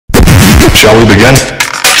Shall we begin?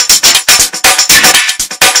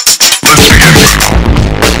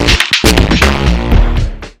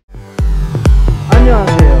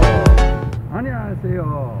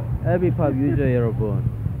 안녕하세요. 에비팝 유저 여러분.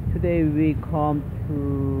 Today we come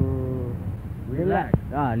to relax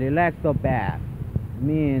the back.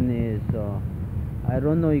 Mean is I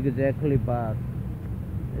don't know exactly, but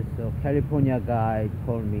it's a California guy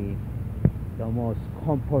told me the most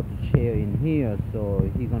comfort chair in here, so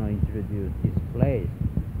he gonna introduce this place.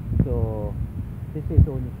 So this is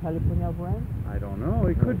only California brand, I don't know.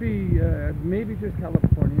 It could be maybe just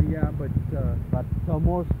California, yeah, but but the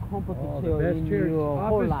most comfort the chair best in chairs, your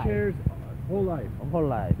whole office life. chairs, whole life. Whole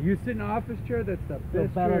life. You sit in an office chair, that's the So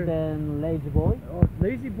best better chair. than Lazy Boy Oh,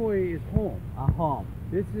 Lazy Boy is home. at home.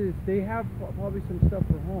 This is they have probably some stuff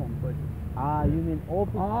for home, but You mean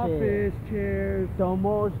office office chairs, the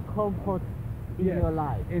most comfort in yes. your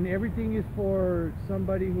life. And everything is for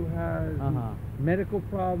somebody who has medical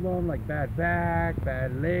problem like bad back,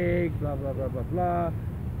 bad leg, blah blah blah blah blah.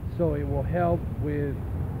 So it will help with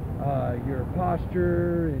your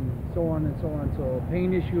posture and so on and so on. So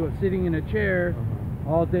pain issue of sitting in a chair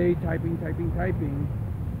all day typing.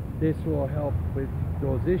 This will help with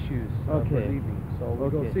those issues of relieving. So we'll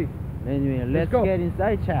go see. Anyway, let's go. get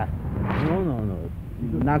inside, chat. No.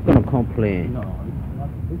 Not gonna complain. No,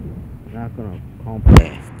 Not gonna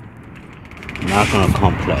complain. Not gonna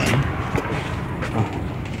complain.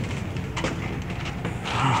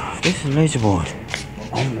 This is Lazy Boy.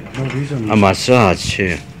 no, these are A massage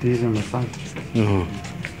chair. these are massage.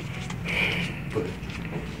 But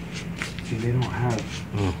see, they don't have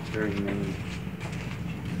very many.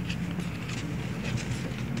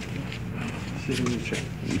 Sit in the chair.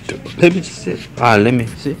 Let me sit. Let me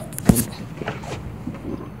see.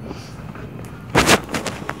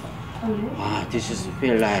 This is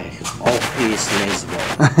feel like office Lazy Boy.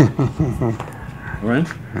 Right?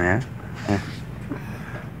 Yeah.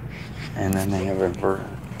 And then they have a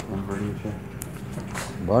inverting chair.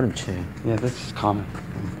 Bottom chair. Yeah, this is common.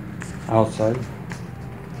 Outside.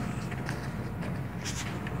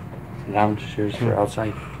 Lounge chairs for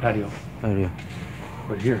outside patio. Area.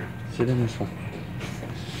 But here, sit in this one.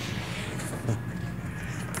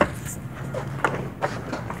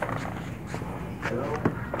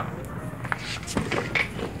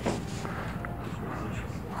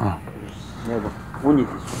 Only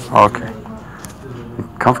this one. Okay.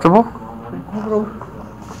 Comfortable?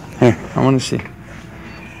 Here, I want to see.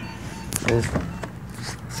 This one.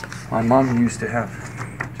 My mom used to have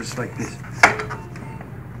just like this.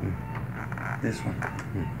 This one.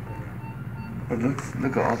 But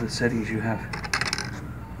look at all the settings you have.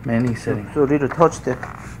 Many settings. So little touch there.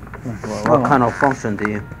 What kind of function do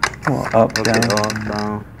you? Well, up, Okay, down, up,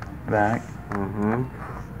 down. back.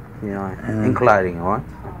 Yeah, And- inclining, right?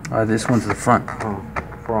 This one's the front.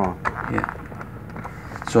 Front. Yeah.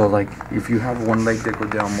 So like, if you have one leg that go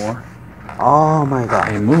down more, Oh my God.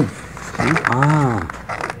 they move.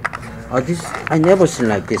 This I never seen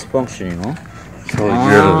like this function, you know. So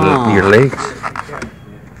your legs.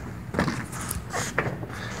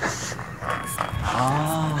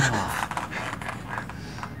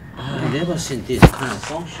 I never seen this kind of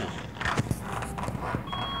function.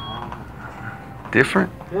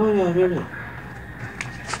 Different. Yeah, really.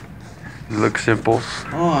 Look simple.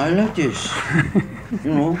 Oh, I like this.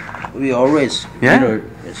 You know, we always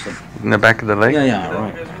it's In the back of the leg.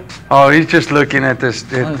 right. Oh, he's just looking at this.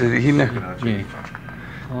 He That's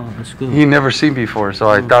good. he never seen before, so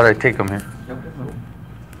I thought I'd take him here.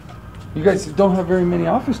 You guys don't have very many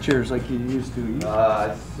office chairs like you used to.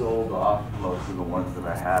 I sold off most of the ones that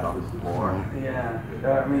I had on the floor. Yeah.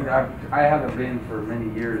 I mean, I haven't been for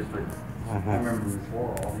many years, but I remember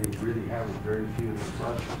before all they really had was very few of the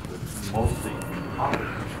brushes, but mostly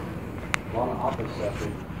office. A lot of office stuff.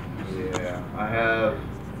 Yeah, I have.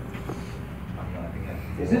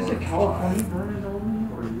 Is this a California brand only,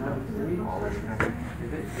 or United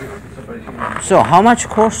States? So how much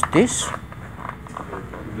cost this?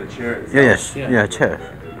 The chair. Yes. Yeah, chair.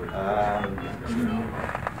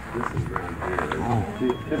 This is really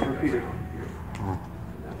good. Tempur Pedic.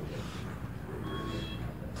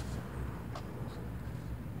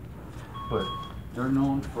 But they're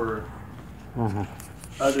known for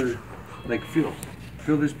other, like feel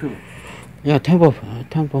this pillow. Yeah, Tempur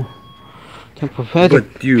Pedic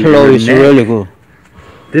But pillow is neck- really good.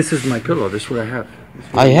 This is my pillow. This is what I have.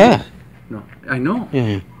 I have. No, I know.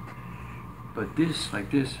 Yeah. But this, like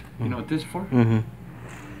this, you know what this for?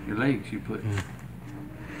 Your legs, you put.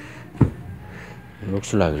 It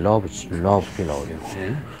looks like love pillow.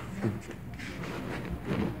 Yeah.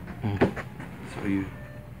 So you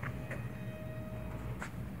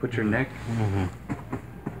put your neck.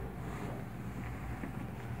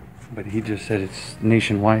 But he just said it's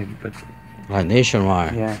nationwide. But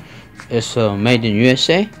Nationwide. yeah, It's made in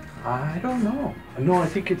USA? I don't know. No, I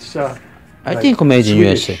think it's. I like think made in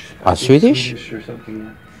USA. I think Swedish? Swedish or something.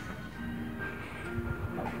 Yeah.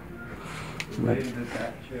 Rated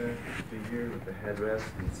that chair figure with the headrest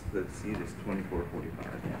and the seat is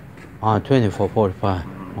 $24.45. 24.45.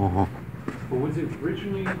 Well, was it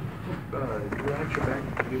originally back?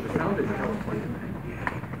 It was founded in California.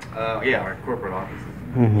 Yeah, our corporate offices.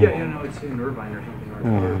 Yeah, no, it's in Irvine or something like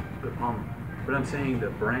that. Or Palm. But I'm saying the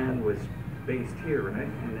brand was based here, right?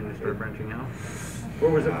 And then it started branching out.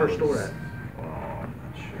 Where was the first store at? Oh, I'm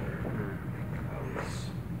not sure.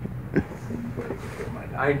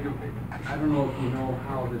 I don't know if you know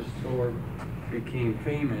how this store became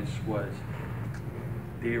famous. Was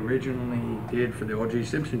they originally did for the O.J.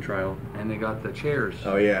 Simpson trial, and they got the chairs.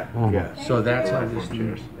 Oh yeah, yeah. So that's how this.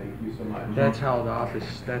 Chairs. Thank you so much. That's how the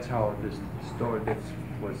office. That's how this store. This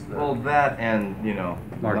was the. Well, that and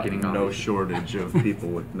Marketing no office. shortage of people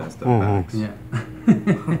with messed up backs. Yeah.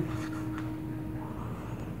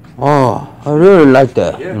 Oh, I really like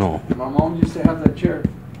that. Yeah. You know. My mom used to have that chair.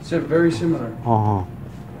 It's very similar.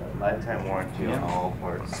 Lifetime warranty on all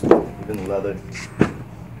parts, even leather.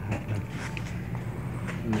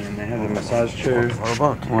 And then they have a massage chair. What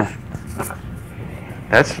about this?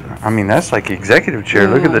 That's. I mean, that's like executive chair.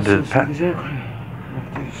 Look at the. Exactly.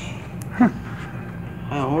 Like this.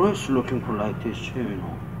 I always looking for like this chair, you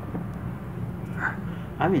know.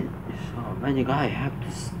 I mean, many guys have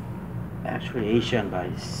this. Actually, Asian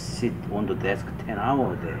guys sit on the desk 10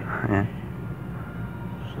 hours a day. Yeah.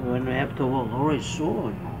 So when we have to work, always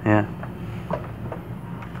so. Yeah.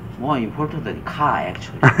 More important than car,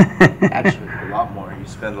 actually. Actually. A lot more. You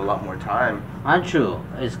spend a lot more time. Aren't you?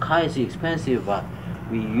 His car is expensive, but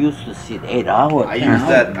we used to sit 8 hours. I 10 use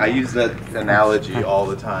hours. I use that analogy all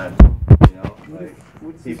the time. You know, like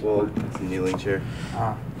people. It's a kneeling chair.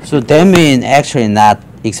 So that means actually not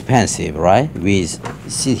expensive, right? We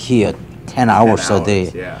sit here 10 hours a day,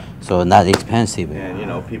 Yeah. so not expensive.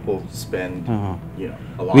 And people spend a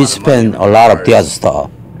lot. We of spend money a on lot of cars, the other stuff.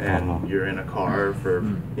 And you're in a car for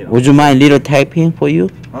Would you mind little typing for you?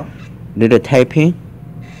 Huh? Little typing?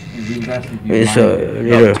 It's a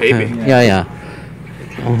little taping? Yeah.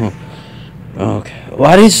 Okay.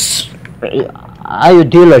 What is? Are you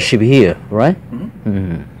dealership here, right?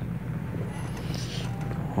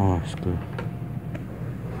 Oh, it's good.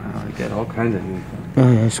 I get all kinds of new things.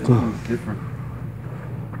 Yeah, it's good. It's different.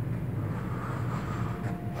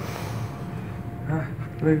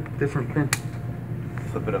 Look, different pin.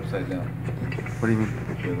 Flip it upside down. What do you mean?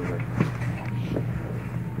 The other way.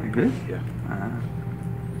 You good? Yeah.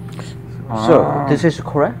 So this is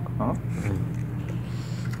correct? Huh?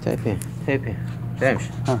 Typing. Thanks.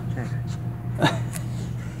 Huh.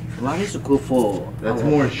 What is good for? That's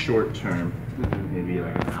more short term. Maybe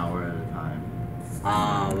like an hour at a time.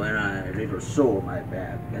 When I little sore my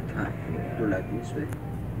back that time, do like this way.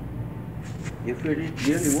 If you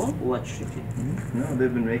really want, what should it? No,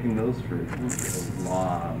 they've been making those for a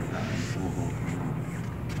long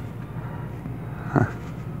time.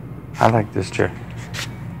 I like this chair.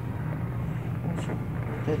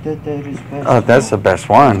 That is best. Oh, that's the best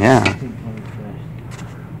one, yeah.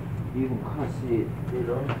 You can see it, you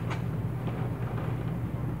know.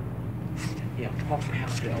 Yeah,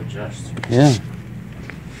 perfectly adjust. Yeah.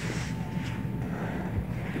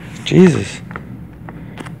 Jesus.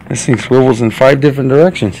 This thing swivels in 5 different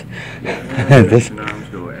directions. This- Arms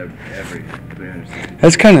go every 360.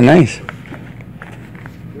 That's kind of nice.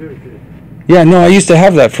 Very good. Yeah, no, I used to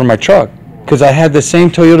have that for my truck. Because I had the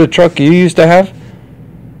same Toyota truck you used to have.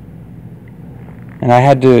 And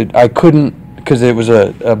I couldn't, because it was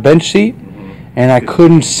a bench seat. And I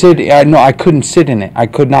couldn't sit, I couldn't sit in it. I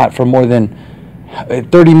could not for more than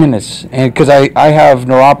 30 minutes. And because I have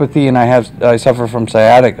neuropathy and I suffer from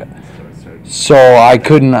sciatica. So I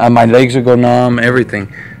couldn't, my legs would go numb,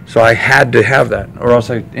 everything. So I had to have that, or else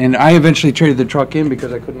and I eventually traded the truck in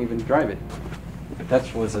because I couldn't even drive it.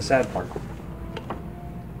 That was the sad part.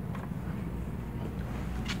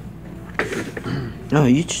 No,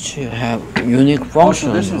 each chair have unique function.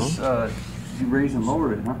 Oh, so this no? is, you raise and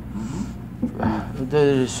lower it, huh? That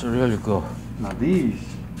is really good. Now these.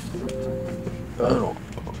 Oh.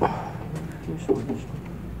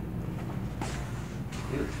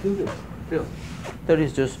 Phil. That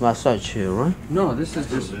is just massage chair, right? No, this is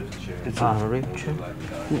just. Lift chair. It's Lift chair.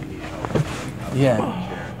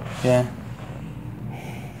 Yeah.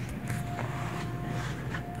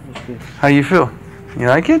 How you feel? You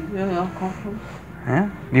like it? Yeah, comfortable. Yeah.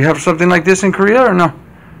 You have something like this in Korea or no?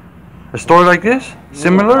 A store like this?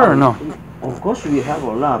 Similar or no? Of course we have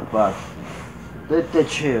a lot, but that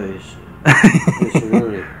chair is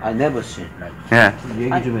really I never seen. Yeah. 얘기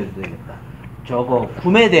좀 해도 되겠다. 저거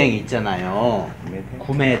구매대행 있잖아요.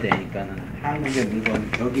 구매대행. 그러니까는 한국에 물건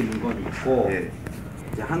여기 물건이 있고 예.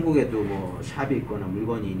 이제 한국에도 뭐 샵이 있거나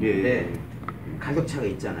물건이 있는데 예. 가격 차가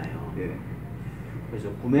있잖아요. 예. 그래서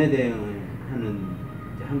구매대행을 하는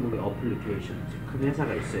이제 한국의 어플리케이션 큰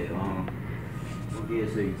회사가 있어요.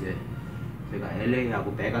 거기에서 이제 제가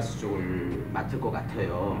LA하고 베가스 쪽을 맡을 것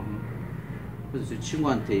같아요. 그래서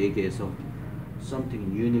친구한테 얘기해서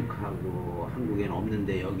something unique하고 한국에는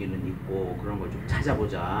없는데 여기는 있고 그런 걸 좀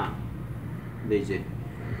찾아보자. 근데 이제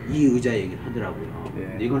이 의자 얘기를 하더라고요. 예.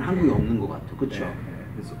 근데 이건 한국에 없는 것 같아, 그렇죠?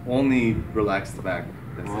 It's only relax the back.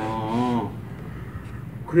 That's it.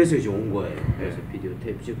 그래서 이제 온 거예요. 그래서 비디오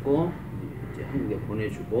테이프 찍고 이제 한국에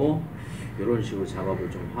보내주고 이런 식으로 작업을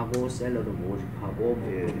좀 하고 셀러도 모집하고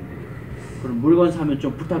뭐 예. 그럼 물건 사면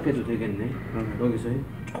좀 부탁해도 되겠네. 여기서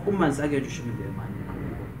조금만 싸게 해주시면 돼요. 많이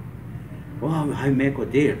아니고. 와, I make a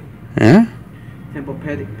deal. Yeah? Tempur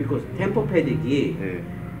Pedic, because Tempur Pedic이 예.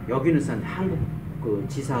 여기는 싼 한국 그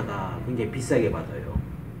지사가 굉장히 비싸게 받아요.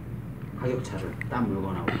 가격 차를 딴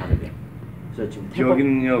물건하고 다르게. 그래서 지금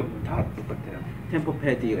여기는요 다 똑같아요. 템퍼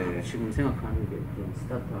패딕 네. 지금 생각하는 게 그런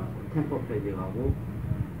스타트하고 템퍼 패딕하고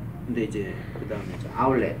근데 이제 그 다음에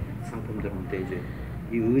아울렛 상품들인데 이제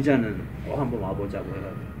이 의자는 한번 와보자고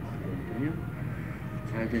해가지고 왔거든요.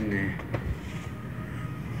 잘 됐네.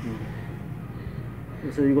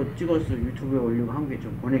 그래서 이거 찍어서 유튜브에 올리고 한국에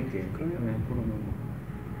좀 보낼게. 그럼요. 네, 그러면 뭐.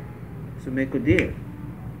 So make a deal.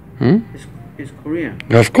 Hmm? It's Korean.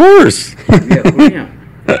 Of course. We are Korean.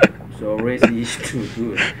 So raise the issue to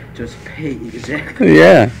do it. Just pay exactly.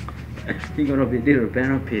 Yeah. You're gonna be little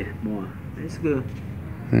benefit more. That's good.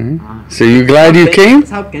 So you glad you came?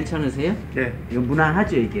 사업 괜찮으세요? 예. 이거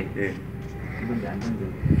무난하죠 이게? 예. 이건데 안 된대.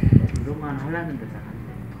 이것만 하려는데 잘 안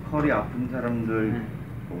돼. 허리 아픈 사람들 네.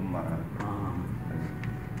 너무 많아요. 아.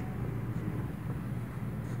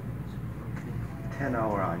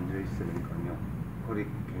 10hour 앉아 있으니까요. 허리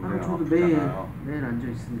굉장히 저도 매일 아프잖아요. 앉아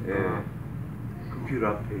있으니까. 예. 컴퓨터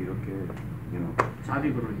앞에 이렇게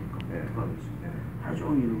잡이 그러니까. 예. 어떡하겠어. 예. 하루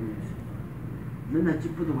종일 이러고 있어. 맨날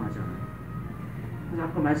찌뿌둥하잖아요. 그래서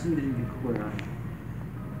아까 말씀드린 게 그거야.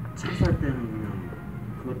 차 살 때는 그냥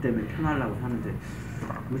그것 때문에 편하려고 사는데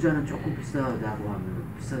의자는 조금 비싸다고 하면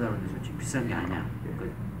비싸다고 하는데 솔직히 비싼 게 아니야.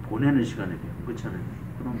 그러니까 보내는 시간에 비해 그렇잖아요.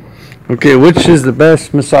 그런 거. Okay, which is the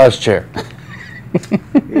best massage chair?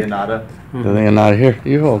 Leonardo. They're not here.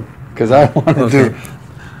 You hold, because I want to do.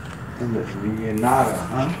 Leonardo,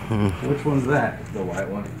 huh? Which one's that? The white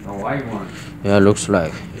one. The white one. Yeah, looks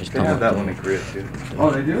like it's They have that one in Korea too. Oh,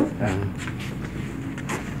 they do? Yeah.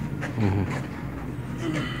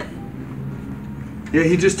 Yeah,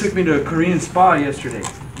 he just took me to a Korean spa yesterday.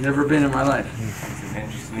 Never been in my life. It's an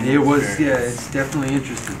interesting It was, experience. yeah, it's definitely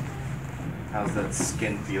interesting. How's that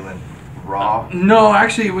skin feeling? Raw? No,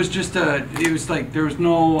 actually, it was just it was like there was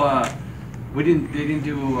no, they didn't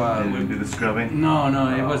do, Didn't do the scrubbing? no,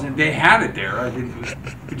 it Oh. wasn't, they had it there.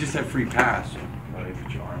 We just had free pass. Oh, you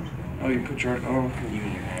put your arms down. Oh, you put your, okay.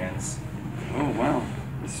 Even your hands. Oh, wow.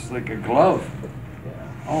 This is like a glove. Yeah.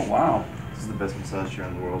 Oh, wow. This is the best massage chair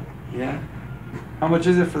in the world. Yeah. How much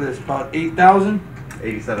is it for this? About 8,000?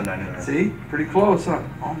 $87.99. See? Pretty close, huh?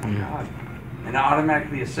 Oh my God. And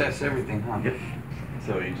automatically assess everything, huh? Yep.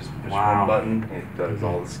 So you just push Wow. one button, it does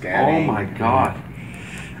all the Oh scanning. my God.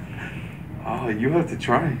 Oh, you have to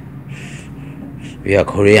try. We are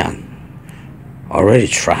Korean. Already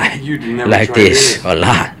tried You never like tried this a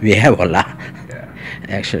lot. We have a lot. Yeah.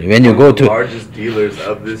 Actually, when you One go of the to largest dealers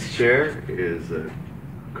of this chair is a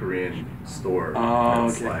Korean store. Oh,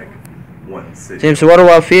 That's okay. like one city. James, what do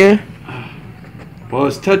I feel? Well,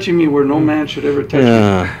 it's touching me where no man should ever touch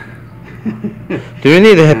Do you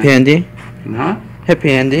need a happy ending? me. Huh?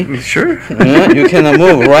 Happy ending? Sure. You cannot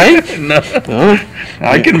move, right? No. Huh?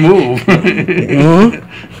 I can move. Huh?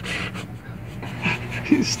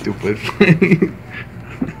 Stupid.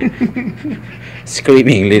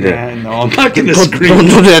 Screaming little. Yeah, no, I'm not gonna Don't scream.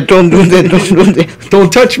 do that, don't do that, don't do that.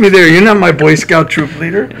 Don't touch me there. You're not my Boy Scout troop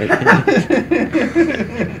leader.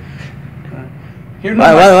 You're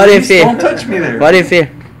not my What do you police. feel? Don't touch me there. What do you feel?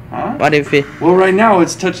 Huh? What do you feel? Well, right now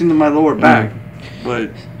it's touching my lower back,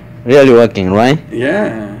 but Really working, right?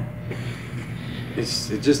 yeah, it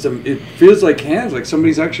feels like hands, like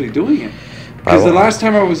somebody's actually doing it. Because the last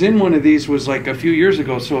time I was in one of these was like a few years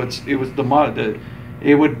ago, so it was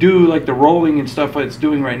it would do like the rolling and stuff it's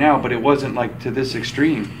doing right now, but it wasn't like to this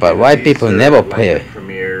extreme. But white people These are never like pay. the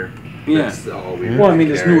Premier. Yeah. That's all we Well, I really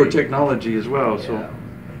mean, it's newer carry. technology as well, so. Yeah.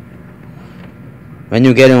 When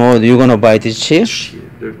you're getting old, you're gonna buy this cheap? Shit,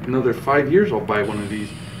 another 5 years I'll buy one of these.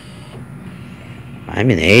 I'm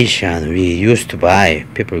in Asian. We used to buy.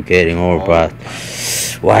 People getting old, but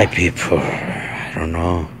white people, I don't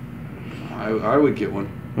know. I would get one.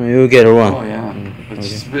 You get one. Oh yeah,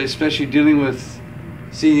 especially dealing with.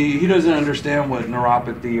 See, he doesn't understand what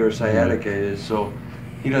neuropathy or sciatica is, so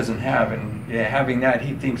he doesn't have. And having that,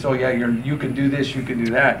 he thinks, oh yeah, you can do this, you can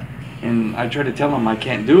do that. And I try to tell him I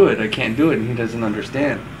can't do it, and he doesn't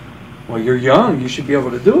understand. Well, you're young, you should be able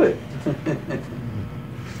to do it.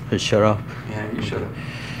 Shut up. Yeah, you shut up.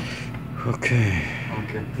 Okay.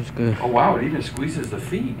 Okay. That's good. Oh wow, it even squeezes the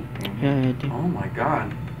feet. Yeah, I did. Oh my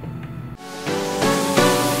God.